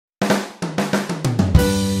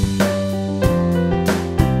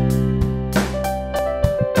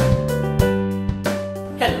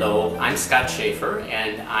Scott Schafer,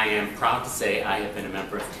 and I am proud to say I have been a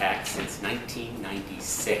member of TACT since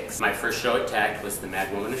 1996. My first show at TACT was The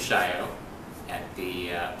Mad Woman of Shiloh at the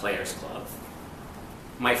Players Club.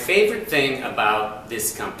 My favorite thing about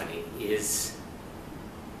this company is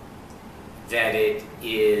that it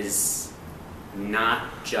is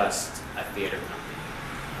not just a theater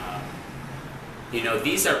company. You know,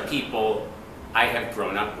 these are people I have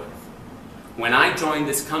grown up with. When I joined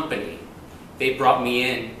this company, they brought me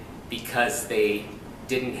in because they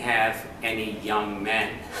didn't have any young men.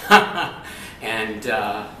 And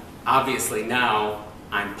obviously now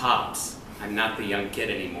I'm Pops. I'm not the young kid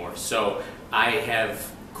anymore. So I have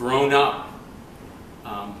grown up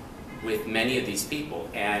with many of these people.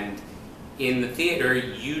 And in the theater,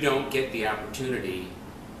 you don't get the opportunity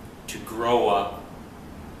to grow up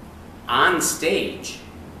on stage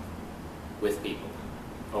with people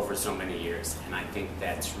over so many years, and I think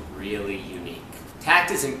that's really unique.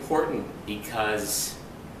 TACT is important because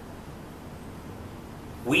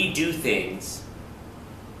we do things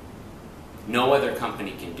no other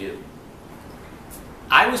company can do.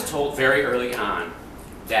 I was told very early on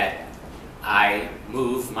that I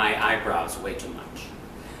move my eyebrows way too much.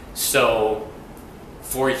 So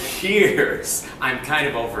for years, I'm kind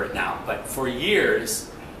of over it now, but for years,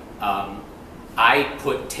 I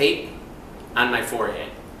put tape on my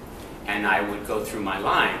forehead, and I would go through my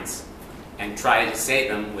lines and try to say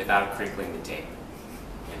them without crinkling the tape.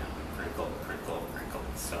 You know, crinkle, crinkle, crinkle.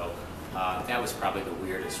 So that was probably the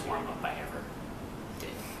weirdest warm-up I ever did.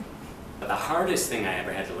 But the hardest thing I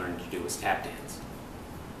ever had to learn to do was tap dance.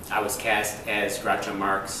 I was cast as Groucho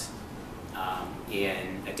Marx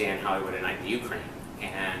in A Day in Hollywood, A Night in the Ukraine,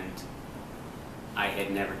 and I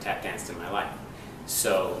had never tap danced in my life.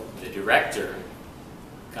 So the director,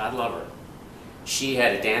 God love her, she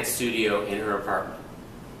had a dance studio in her apartment,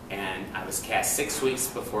 and I was cast 6 weeks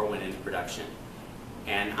before it went into production.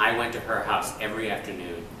 And I went to her house every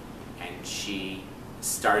afternoon, and she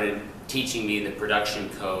started teaching me the production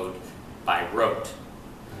code by rote.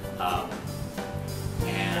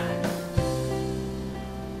 And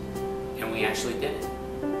we actually did it.